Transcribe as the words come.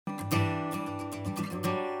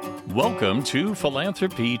Welcome to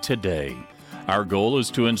Philanthropy Today. Our goal is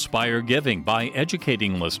to inspire giving by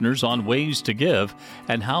educating listeners on ways to give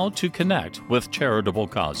and how to connect with charitable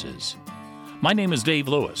causes. My name is Dave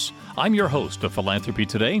Lewis. I'm your host of Philanthropy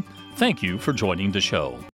Today. Thank you for joining the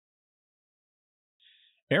show.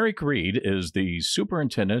 Reid is the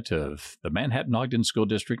superintendent of the Manhattan-Ogden School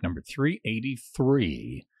District number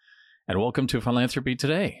 383. And welcome to Philanthropy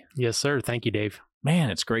Today. Yes, sir. Thank you, Dave.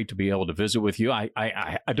 Man, it's great to be able to visit with you. I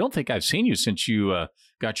don't think I've seen you since you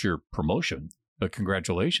got your promotion, but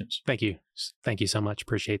congratulations. Thank you. Thank you so much.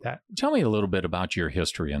 Appreciate that. Tell me a little bit about your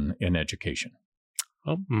history in education.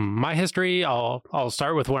 Well, my history, I'll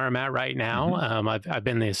start with where I'm at right now. Mm-hmm. I've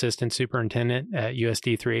been the assistant superintendent at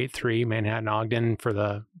USD 383 Manhattan-Ogden for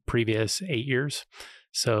the previous 8 years.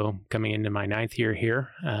 So coming into my 9th year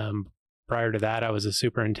here. Prior to that, I was a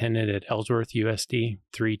superintendent at Ellsworth USD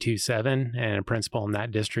 327 and a principal in that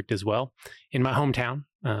district as well in my hometown.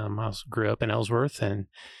 I grew up in Ellsworth, and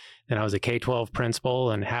then I was a K-12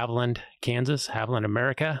 principal in Haviland, Kansas, Haviland,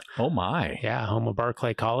 America. Oh, my. Yeah, home of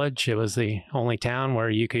Barclay College. It was the only town where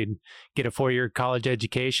you could get a 4-year college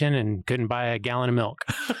education and couldn't buy a gallon of milk.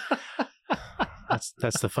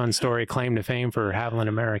 That's the fun story, claim to fame for Haviland,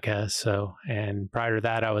 America. So, and prior to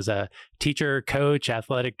that, I was a teacher, coach,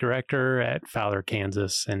 athletic director at Fowler,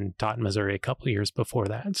 Kansas, and taught in Missouri a couple of years before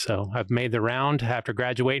that. So I've made the round after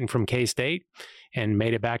graduating from K-State and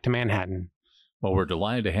made it back to Manhattan. Well, we're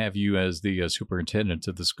delighted to have you as the superintendent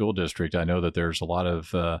of the school district. I know that there's a lot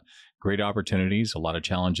of great opportunities, a lot of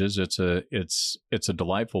challenges. It's a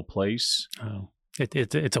delightful place. Oh.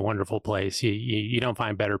 It's a wonderful place. You don't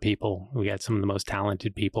find better people. We got some of the most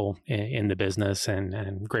talented people in the business,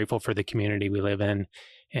 and grateful for the community we live in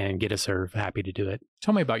and get to serve. Happy to do it.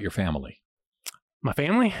 Tell me about your family. My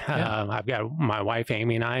family? Yeah. I've got my wife,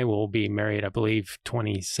 Amy, and I will be married, I believe,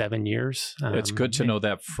 27 years. It's good to know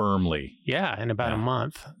that firmly. Yeah, in about a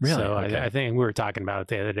month. Really? So Okay. I think we were talking about it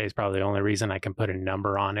the other day. It's probably the only reason I can put a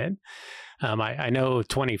number on it. I know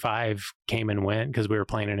 25 came and went because we were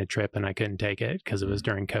planning a trip and I couldn't take it because it was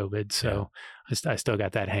during COVID. So I still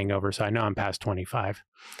got that hangover. So I know I'm past 25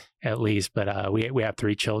 at least. But we have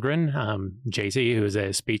 3 children. JC, who is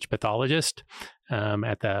a speech pathologist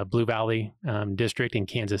at the Blue Valley District in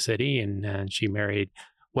Kansas City. And she married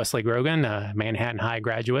Wesley Grogan, a Manhattan High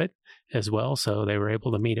graduate as well. So they were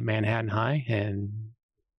able to meet at Manhattan High. And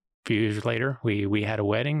a few years later, we had a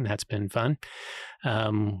wedding. That's been fun.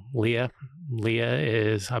 Leah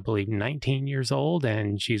is, I believe, 19 years old,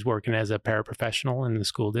 and she's working as a paraprofessional in the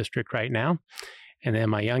school district right now. And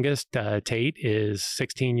then my youngest, Tate, is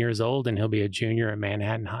 16 years old, and he'll be a junior at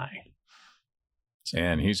Manhattan High.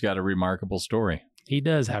 And he's got a remarkable story. He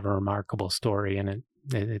does have a remarkable story, and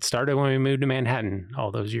it started when we moved to Manhattan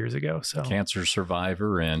all those years ago. So Cancer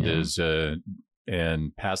survivor and is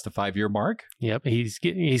and past the 5-year mark. Yep,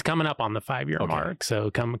 he's coming up on the 5-year mark. So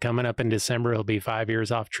coming up in December, he'll be 5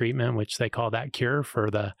 years off treatment, which they call that cure for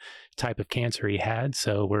the type of cancer he had.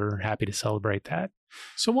 So we're happy to celebrate that.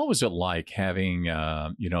 So what was it like having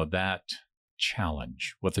that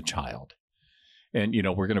challenge with a child? And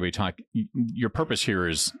we're going to be talking. Your purpose here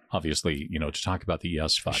is obviously to talk about the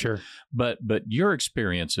Yes Fund. Sure. But your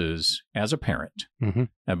experiences as a parent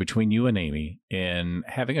between you and Amy in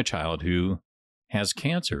having a child who has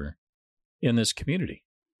cancer in this community.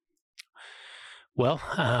 Well,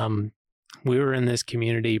 we were in this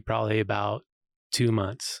community probably about 2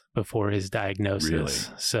 months before his diagnosis.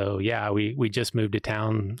 Really? So yeah, we just moved to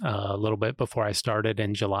town a little bit before I started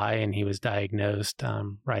in July, and he was diagnosed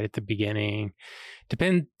right at the beginning.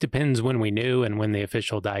 Depends when we knew and when the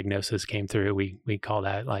official diagnosis came through. We call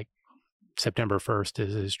that like September 1st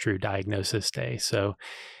is his true diagnosis day. So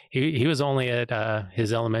he was only at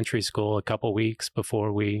his elementary school a couple weeks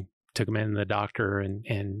before we took him in the doctor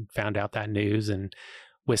and found out that news and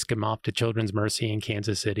whisked him off to Children's Mercy in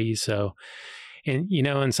Kansas City. So, and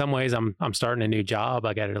in some ways I'm starting a new job.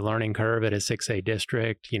 I got a learning curve at a 6A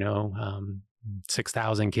district,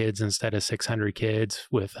 6,000 kids instead of 600 kids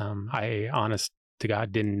with, I honest to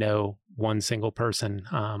God didn't know one single person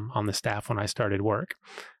on the staff when I started work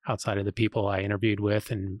outside of the people I interviewed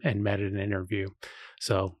with and met at an interview.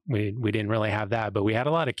 So we didn't really have that, but we had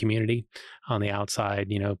a lot of community on the outside,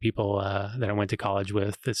 people that I went to college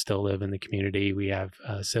with that still live in the community. We have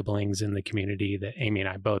siblings in the community that Amy and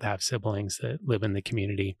I both have siblings that live in the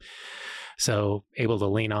community. So able to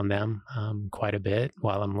lean on them quite a bit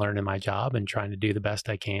while I'm learning my job and trying to do the best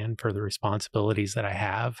I can for the responsibilities that I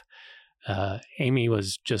have. Amy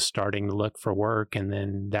was just starting to look for work, and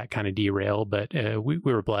then that kind of derailed, but we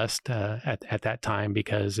were blessed at that time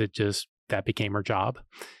because that became her job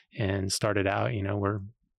and started out,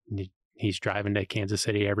 he's driving to Kansas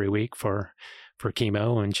City every week for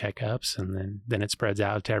chemo and checkups, and then it spreads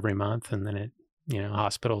out to every month, and then it,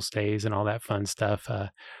 hospital stays and all that fun stuff.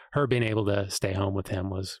 Her being able to stay home with him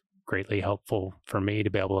was greatly helpful for me to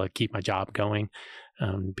be able to keep my job going,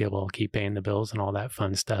 be able to keep paying the bills and all that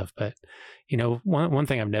fun stuff. But, one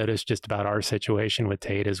thing I've noticed just about our situation with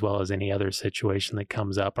Tate, as well as any other situation that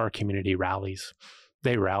comes up, our community rallies.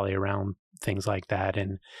 They rally around things like that.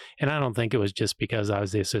 And I don't think it was just because I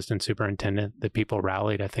was the assistant superintendent that people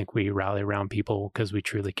rallied. I think we rally around people because we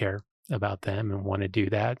truly care about them and want to do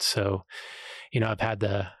that. So, I've had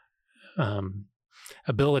the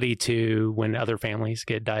ability to, when other families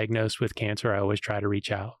get diagnosed with cancer, I always try to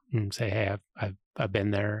reach out and say, hey, I've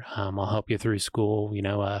been there. I'll help you through school.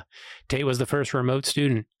 Tate was the first remote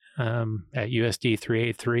student at USD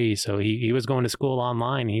 383. So he was going to school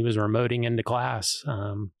online. He was remoting into class.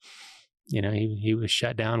 He was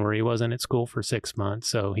shut down where he wasn't at school for 6 months.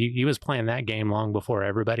 So he was playing that game long before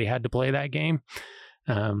everybody had to play that game.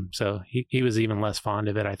 So he was even less fond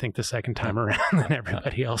of it, I think, the second time around than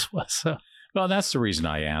everybody else was. So. Well, that's the reason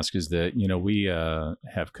I ask, is that, we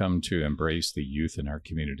have come to embrace the youth in our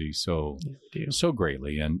community so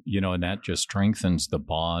greatly. And, and that just strengthens the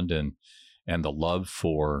bond and the love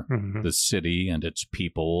for the city and its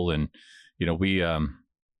people. And, we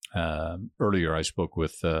earlier I spoke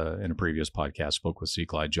with, in a previous podcast, spoke with C.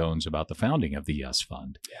 Clyde Jones about the founding of the Yes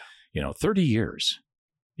Fund. Yeah. 30 years,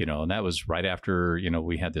 and that was right after,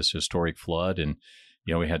 we had this historic flood, and,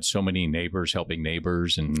 we had so many neighbors helping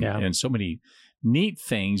neighbors, and so many neat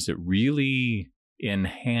things that really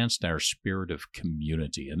enhanced our spirit of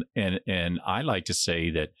community. And I like to say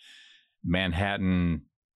that Manhattan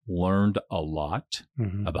learned a lot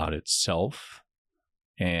about itself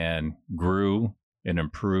and grew and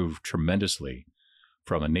improved tremendously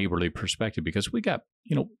from a neighborly perspective, because we got,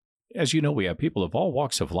 as we have people of all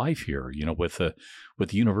walks of life here, with the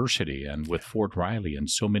university and with Fort Riley, and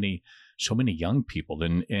so many young people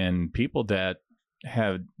and people that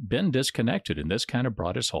have been disconnected, and this kind of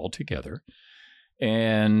brought us all together.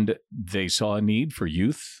 And they saw a need for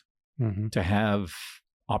youth to have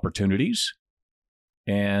opportunities,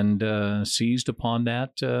 and seized upon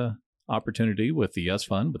that opportunity with the Yes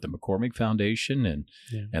Fund, with the McCormick Foundation, and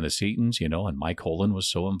the Setons, and Mike Holland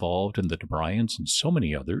was so involved, and the DeBryans, and so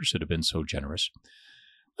many others that have been so generous.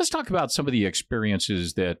 Let's talk about some of the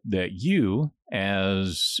experiences that you,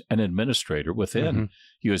 as an administrator within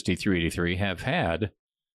USD 383, have had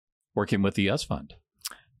working with the Yes Fund.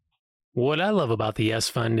 What I love about the Yes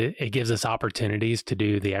Fund, it gives us opportunities to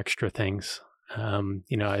do the extra things. I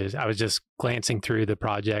was just glancing through the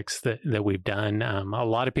projects that we've done. A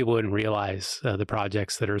lot of people wouldn't realize the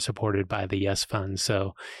projects that are supported by the Yes Fund.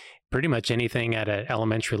 So pretty much anything at an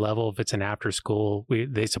elementary level, if it's an after school,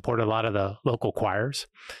 they support a lot of the local choirs.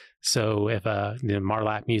 So if the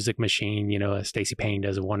Marlatt Music Machine, Stacy Payne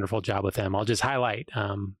does a wonderful job with them. I'll just highlight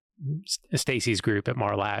Stacy's group at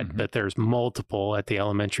Marlatt, but there's multiple at the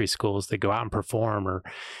elementary schools that go out and perform, or,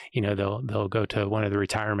 they'll go to one of the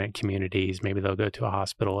retirement communities. Maybe they'll go to a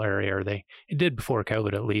hospital area, or it did before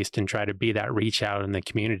COVID at least, and try to be that reach out in the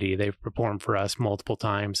community. They've performed for us multiple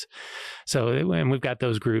times. So, and we've got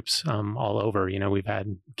those groups all over. We've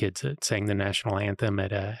had kids that sang the national anthem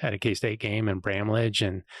at a K-State game in Bramlage,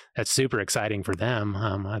 and that's super exciting for them.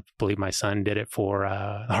 I believe my son did it for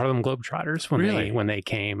the Harlem Globetrotters when they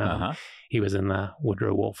came. He was in the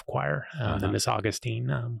Woodrow Wolf Choir. The Miss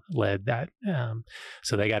Augustine led that.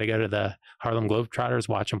 So they got to go to the Harlem Globetrotters,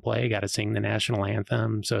 watch them play, got to sing the national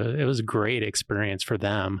anthem. So it was a great experience for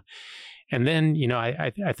them. And then,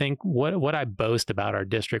 I think what I boast about our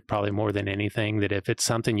district probably more than anything, that if it's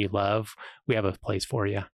something you love, we have a place for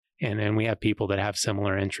you. And we have people that have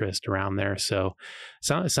similar interest around there. So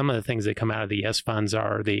some of the things that come out of the Yes Funds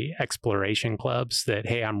are the exploration clubs that,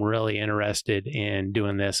 hey, I'm really interested in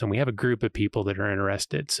doing this. And we have a group of people that are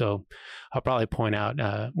interested. So I'll probably point out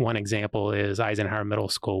one example is Eisenhower Middle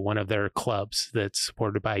School. One of their clubs that's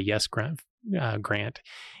supported by a Yes grant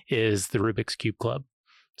is the Rubik's Cube Club.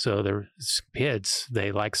 So the kids,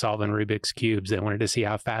 they like solving Rubik's Cubes. They wanted to see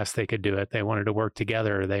how fast they could do it. They wanted to work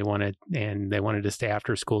together. They wanted to stay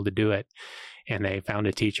after school to do it. And they found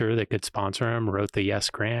a teacher that could sponsor them, wrote the Yes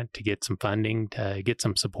grant to get some funding, to get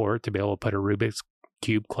some support to be able to put a Rubik's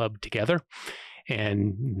Cube club together.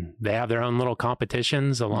 And they have their own little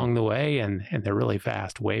competitions along the way, and they're really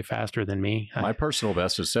fast, way faster than me. My personal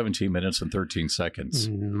best is 17 minutes and 13 seconds.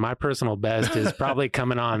 My personal best is probably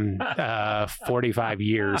coming on 45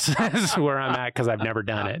 years is where I'm at, because I've never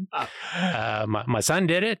done it. My son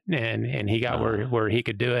did it, and he got where he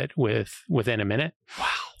could do it within a minute. Wow.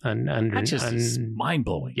 That's just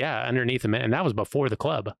mind-blowing. Yeah, underneath him. And that was before the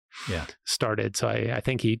club started. So I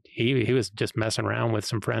think he was just messing around with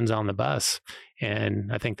some friends on the bus.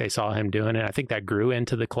 And I think they saw him doing it. I think that grew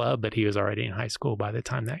into the club, but he was already in high school by the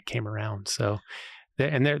time that came around. So,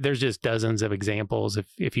 and there's just dozens of examples.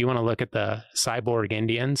 If you want to look at the Cyborg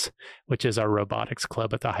Indians, which is our robotics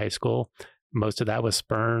club at the high school, most of that was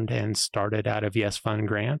spurned and started out of Yes Fund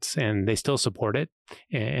grants, and they still support it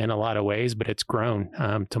in a lot of ways, but it's grown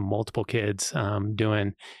to multiple kids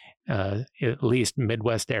doing at least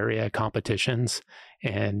Midwest area competitions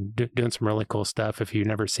and doing some really cool stuff. If you've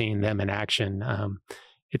never seen them in action,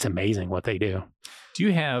 it's amazing what they do. Do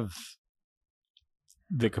you have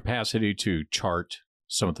the capacity to chart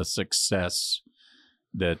some of the success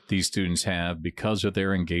that these students have because of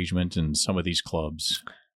their engagement in some of these clubs?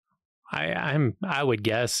 I would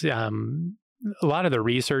guess a lot of the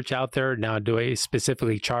research out there now. Do I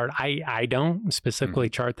specifically chart? I don't specifically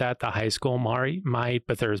chart that. The high school might,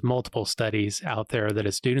 but there's multiple studies out there that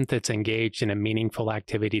a student that's engaged in a meaningful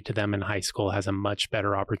activity to them in high school has a much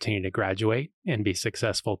better opportunity to graduate and be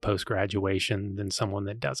successful post-graduation than someone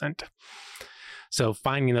that doesn't. So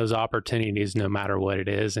finding those opportunities, no matter what it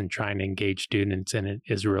is, and trying to engage students in it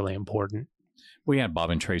is really important. We had Bob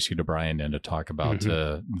and Tracy DeBryan in to talk about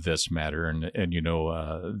this matter, and you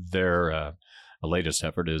know, their latest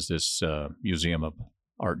effort is this Museum of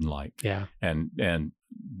Art and Light. Yeah, and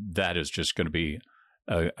that is just going to be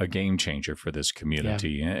a game changer for this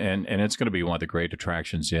community, and it's going to be one of the great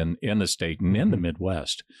attractions in the state and in the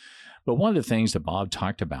Midwest. But one of the things that Bob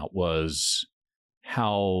talked about was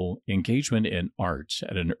how engagement in arts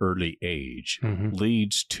at an early age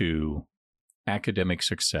leads to academic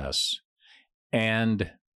success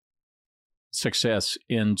and success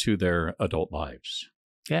into their adult lives.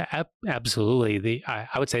 Yeah, absolutely. I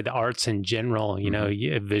would say the arts in general, you know,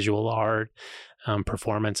 visual art,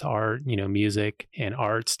 performance art, you know, music and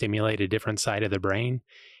art stimulate a different side of the brain.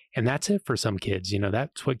 And that's it for some kids. You know,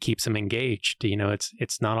 that's what keeps them engaged. You know,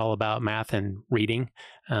 it's not all about math and reading.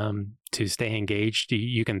 To stay engaged,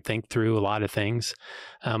 you can think through a lot of things.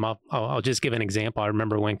 I'll just give an example. I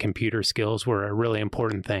remember when computer skills were a really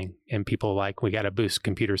important thing, and people like, we got to boost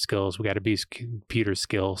computer skills. We got to boost computer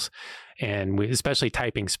skills, and especially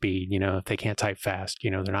typing speed. You know, if they can't type fast,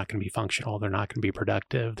 you know, they're not going to be functional. They're not going to be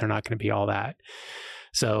productive. They're not going to be all that.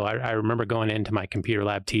 So I remember going into my computer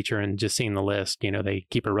lab teacher and just seeing the list. You know, they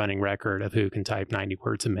keep a running record of who can type 90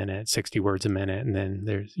 words a minute, 60 words a minute. And then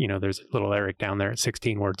there's little Eric down there at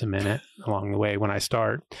 16 words a minute along the way when I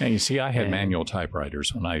start. And you see, I had manual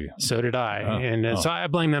typewriters when I... So did I. So I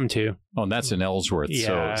blame them too. Oh, and that's in Ellsworth.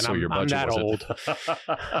 Yeah, so your budget I'm that old.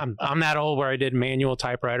 I'm that old where I did manual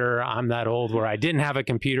typewriter. I'm that old where I didn't have a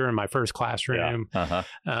computer in my first classroom. Yeah.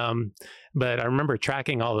 But I remember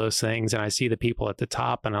tracking all those things, and I see the people at the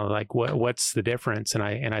top, and I'm like, what's the difference? And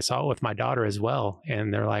I saw it with my daughter as well.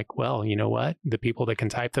 And they're like, well, you know what? The people that can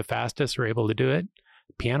type the fastest are able to do it.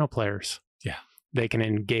 Piano players. Yeah. They can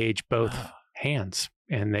engage both hands,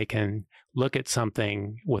 and they can look at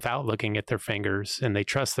something without looking at their fingers, and they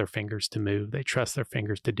trust their fingers to move. They trust their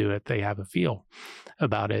fingers to do it. They have a feel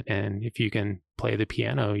about it. And if you can play the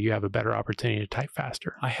piano, you have a better opportunity to type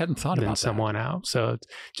faster. I hadn't thought about someone else. So it's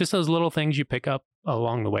just those little things you pick up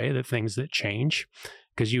along the way, the things that change,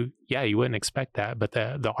 because you wouldn't expect that. But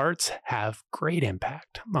the arts have great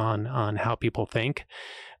impact on how people think.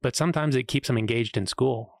 But sometimes it keeps them engaged in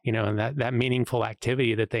school, you know, and that meaningful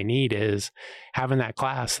activity that they need is having that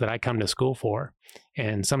class that I come to school for.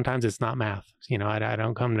 And sometimes it's not math. You know, I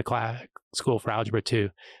don't come to school for Algebra 2.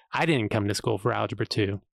 I didn't come to school for Algebra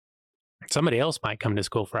 2. Somebody else might come to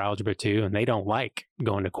school for Algebra 2 and they don't like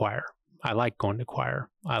going to choir. I like going to choir.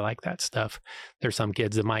 I like that stuff. There's some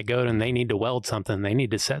kids that might go and they need to weld something. They need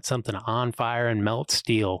to set something on fire and melt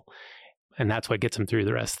steel. And that's what gets them through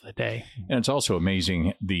the rest of the day. And it's also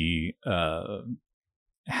amazing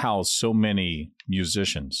how so many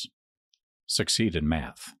musicians succeed in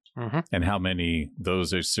math, and how many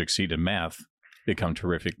those that succeed in math become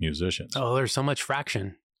terrific musicians. Oh, there's so much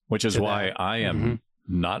fraction. Which is why I am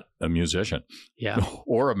not a musician,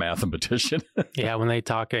 or a mathematician. Yeah, when they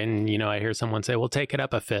talk, and you know, I hear someone say, "Well, take it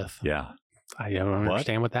up a fifth." Yeah, I don't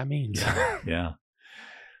understand what that means. Yeah.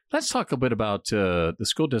 Let's talk a bit about the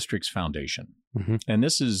school district's foundation. And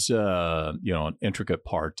this is, an intricate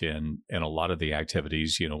part in a lot of the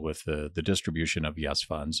activities, you know, with the distribution of Yes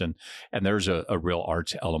funds. And there's a real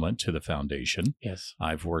arts element to the foundation. Yes.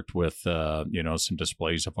 I've worked with, some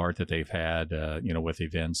displays of art that they've had, with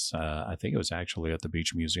events. I think it was actually at the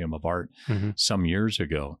Beach Museum of Art some years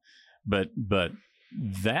ago. But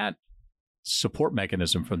that support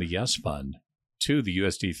mechanism from the Yes Fund to the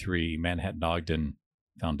USD 3 Manhattan-Ogden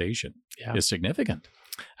foundation is significant.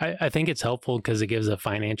 I think it's helpful because it gives a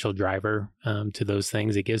financial driver to those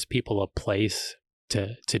things. It gives people a place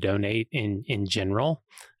to donate in general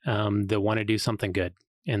that want to do something good,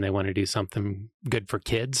 and they want to do something good for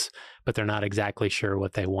kids, but they're not exactly sure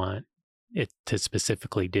what they want it to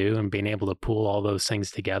specifically do. And being able to pool all those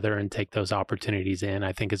things together and take those opportunities in,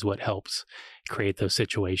 I think is what helps create those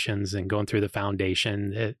situations. And going through the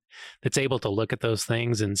foundation that's able to look at those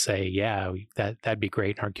things and say, yeah, that'd be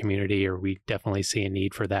great in our community, or we definitely see a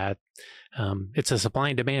need for that. It's a supply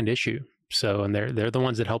and demand issue. So, and they're the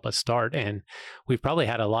ones that help us start. And we've probably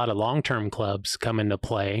had a lot of long-term clubs come into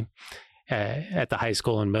play at the high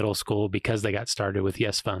school and middle school because they got started with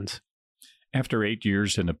YES funds. After 8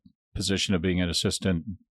 years in a position of being an assistant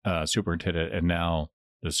superintendent and now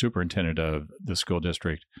the superintendent of the school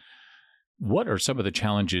district, what are some of the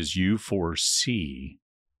challenges you foresee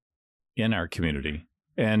in our community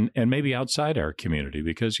and maybe outside our community?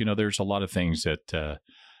 Because, there's a lot of things that,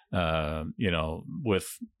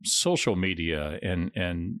 with social media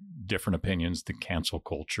and different opinions, the cancel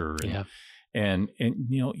culture and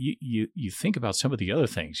you think about some of the other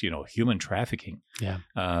things, human trafficking. Yeah.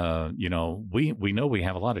 We know we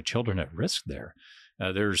have a lot of children at risk there.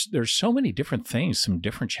 There's so many different things, some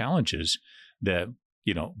different challenges that,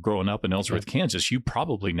 growing up in Ellsworth, Kansas, you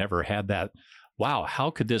probably never had that. Wow, how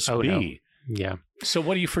could this be? No. Yeah. So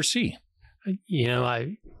what do you foresee?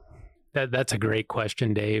 That's a great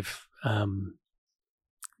question, Dave.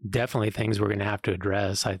 Definitely things we're going to have to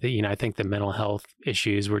address. I think the mental health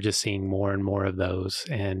issues, we're just seeing more and more of those.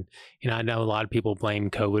 And, I know a lot of people blame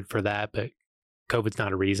COVID for that, but COVID's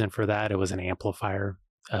not a reason for that. It was an amplifier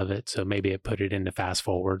of it. So maybe it put it into fast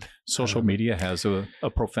forward. Social media has a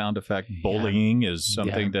profound effect. Bullying is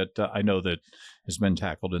something that I know that has been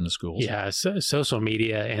tackled in the schools. Yeah. So social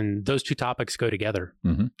media and those two topics go together,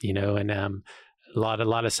 and, a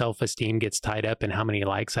lot of self-esteem gets tied up in how many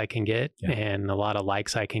likes I can get, and a lot of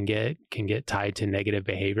likes I can get tied to negative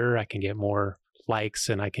behavior. I can get more likes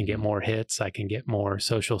and I can get more hits. I can get more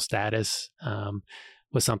social status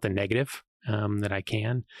with something negative that I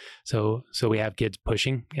can. So we have kids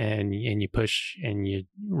pushing, and you push and you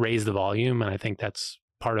raise the volume, and I think that's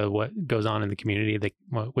part of what goes on in the community,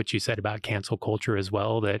 what you said about cancel culture as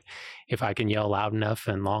well, that if I can yell loud enough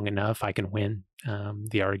and long enough, I can win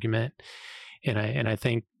the argument. And I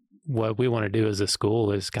think what we want to do as a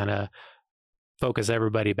school is kind of focus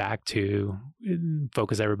everybody back to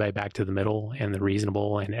the middle and the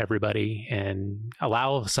reasonable and everybody, and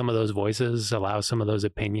allow some of those voices, allow some of those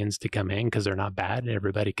opinions to come in, because they're not bad.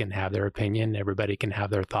 Everybody can have their opinion. Everybody can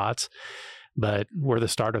have their thoughts, but we're the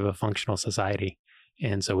start of a functional society.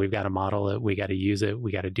 And so we've got to model it. We got to use it.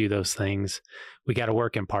 We got to do those things. We got to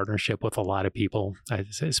work in partnership with a lot of people,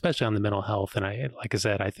 especially on the mental health. And like I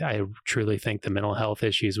said, I truly think the mental health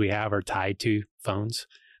issues we have are tied to phones.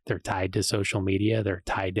 They're tied to social media. They're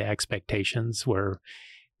tied to expectations where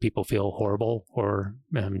people feel horrible or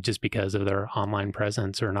just because of their online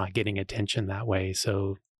presence or not getting attention that way.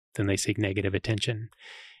 So then they seek negative attention.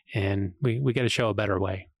 And we got to show a better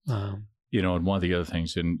way. And one of the other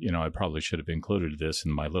things, and, I probably should have included this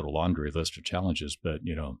in my little laundry list of challenges, but,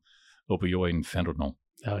 opioid and fentanyl.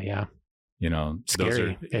 Oh, yeah.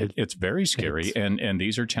 Scary. It's very scary. And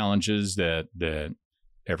these are challenges that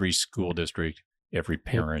every school district, every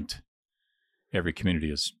parent, every community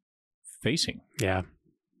is facing. Yeah.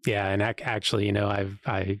 Yeah. And actually,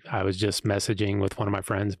 I was just messaging with one of my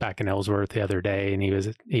friends back in Ellsworth the other day, and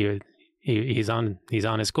he's on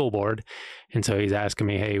his school board. And so he's asking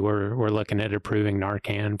me, hey, we're looking at approving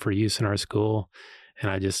Narcan for use in our school.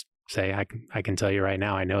 And I just say, I can tell you right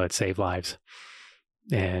now, I know it saved lives.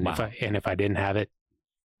 And wow. if I didn't have it,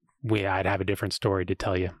 I'd have a different story to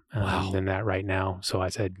tell you than that right now. So I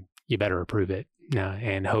said, you better approve it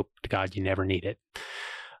and hope to God you never need it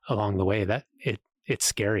along the way. That it's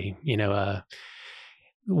scary.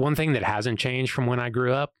 One thing that hasn't changed from when I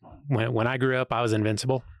grew up, when I grew up, I was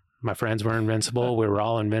invincible. My friends were invincible. We were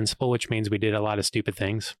all invincible, which means we did a lot of stupid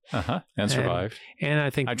things. And survived. And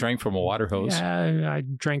I think I drank from a water hose. Yeah, I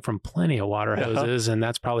drank from plenty of water hoses, and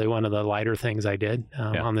that's probably one of the lighter things I did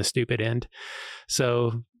on the stupid end.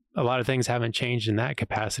 So a lot of things haven't changed in that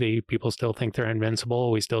capacity. People still think they're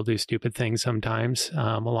invincible. We still do stupid things sometimes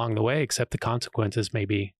along the way, except the consequences may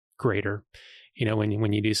be greater.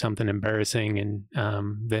 When you do something embarrassing, and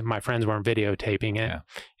that my friends weren't videotaping it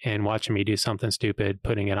and watching me do something stupid,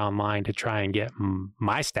 putting it online to try and get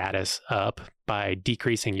my status up by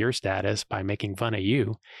decreasing your status by making fun of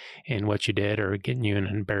you and what you did or getting you in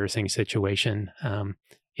an embarrassing situation.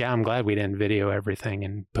 I'm glad we didn't video everything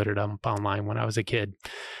and put it up online when I was a kid.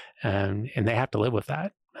 And they have to live with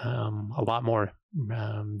that. a lot more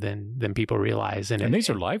than people realize. And these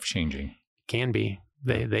are life-changing. Can be.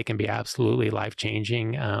 They can be absolutely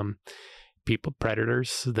life-changing.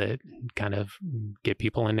 Predators that kind of get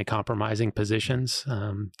people into compromising positions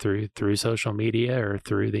through social media or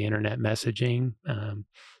through the internet messaging,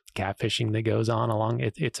 catfishing that goes on along.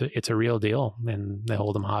 It's a real deal, and they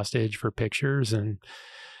hold them hostage for pictures, and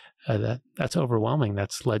that's overwhelming.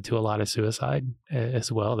 That's led to a lot of suicide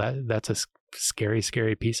as well. That's a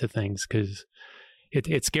scary piece of things, because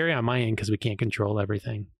it's scary on my end because we can't control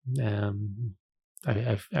everything.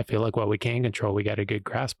 I feel like what we can control, we got a good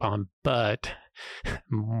grasp on, but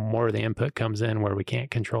more of the input comes in where we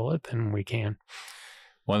can't control it than we can.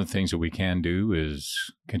 One of the things that we can do is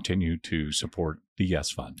continue to support the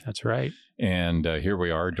Yes Fund. That's right. And here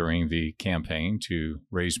we are during the campaign to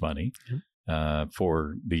raise money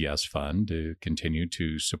for the Yes Fund to continue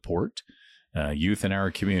to support youth in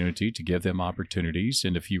our community, to give them opportunities.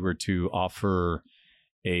 And if you were to offer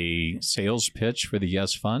a sales pitch for the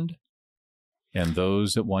Yes Fund, and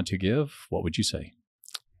those that want to give, what would you say?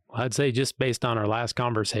 Well, I'd say, just based on our last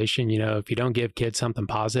conversation, if you don't give kids something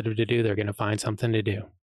positive to do, they're going to find something to do.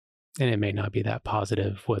 And it may not be that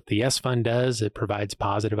positive. What the Yes Fund does, it provides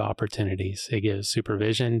positive opportunities. It gives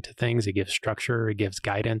supervision to things. It gives structure. It gives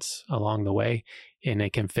guidance along the way. And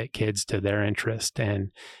it can fit kids to their interest.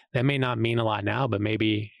 And that may not mean a lot now, but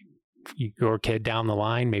maybe your kid down the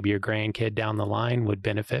line, maybe your grandkid down the line would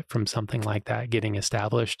benefit from something like that getting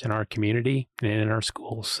established in our community and in our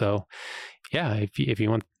schools. So yeah, if you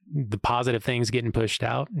want the positive things getting pushed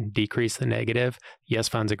out and decrease the negative, Yes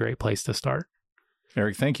Fund's a great place to start.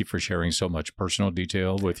 Eric, thank you for sharing so much personal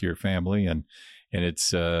detail with your family, and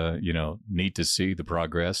it's neat to see the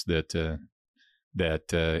progress that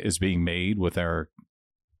is being made with our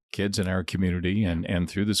kids in our community and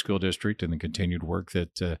through the school district, and the continued work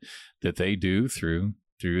that they do through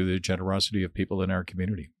the generosity of people in our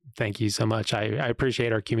community. Thank you so much. I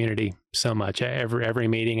appreciate our community so much. Every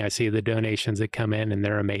meeting I see the donations that come in, and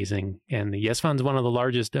they're amazing. And the Yes Fund's one of the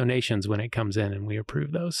largest donations when it comes in, and we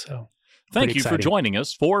approve those. So thank you for joining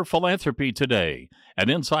us for Philanthropy Today, an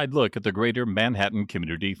inside look at the Greater Manhattan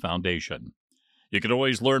Community Foundation. You can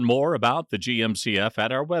always learn more about the GMCF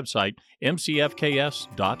at our website,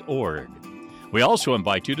 mcfks.org. We also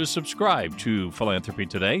invite you to subscribe to Philanthropy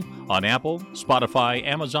Today on Apple, Spotify,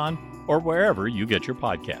 Amazon, or wherever you get your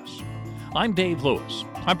podcasts. I'm Dave Lewis.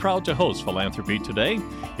 I'm proud to host Philanthropy Today.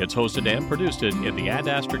 It's hosted and produced in the Ad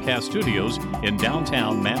Astra Cast Studios in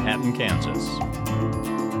downtown Manhattan,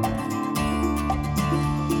 Kansas.